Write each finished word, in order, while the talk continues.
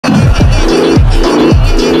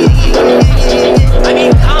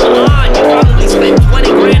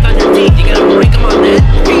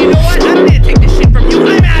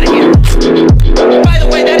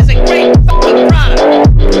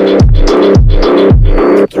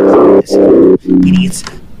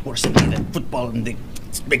and they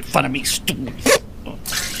make fun of me. Stupid.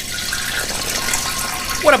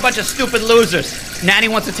 What a bunch of stupid losers. Nanny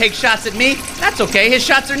wants to take shots at me? That's okay, his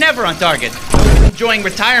shots are never on target. He's enjoying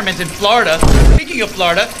retirement in Florida. Speaking of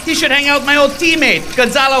Florida, he should hang out with my old teammate,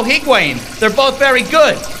 Gonzalo Higuain. They're both very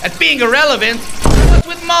good at being irrelevant. What's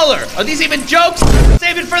with Mueller? Are these even jokes?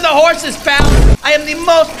 Save it for the horses, pal. I am the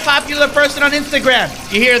most popular person on Instagram.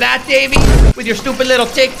 You hear that, Davey? With your stupid little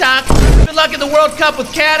TikTok? Good luck in the World Cup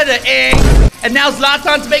with Canada, eh? And now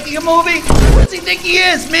Zlatan's making a movie? Who does he think he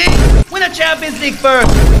is, me? Win a Champions League first,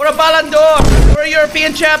 or a Ballon d'Or, or a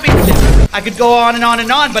European Championship. I could go on and on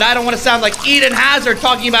and on, but I don't want to sound like Eden Hazard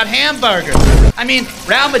talking about hamburgers. I mean,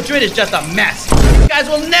 Real Madrid is just a mess. These guys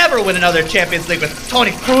will never win another Champions League with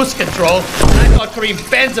Toni Kroos control. And I thought Karim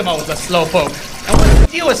Benzema was a slowpoke. And what's the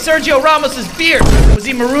deal with Sergio Ramos' beard? Was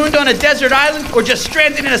he marooned on a desert island, or just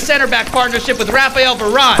stranded in a center-back partnership with Rafael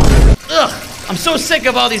Varane? Ugh, I'm so sick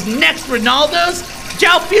of all these next Ronaldos.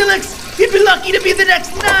 João Felix, he'd be lucky to be the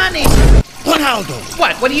next Nani. Ronaldo!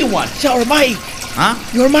 What do you want? It's our mic. Huh?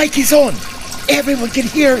 Your mic is on. Everyone can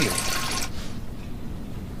hear you.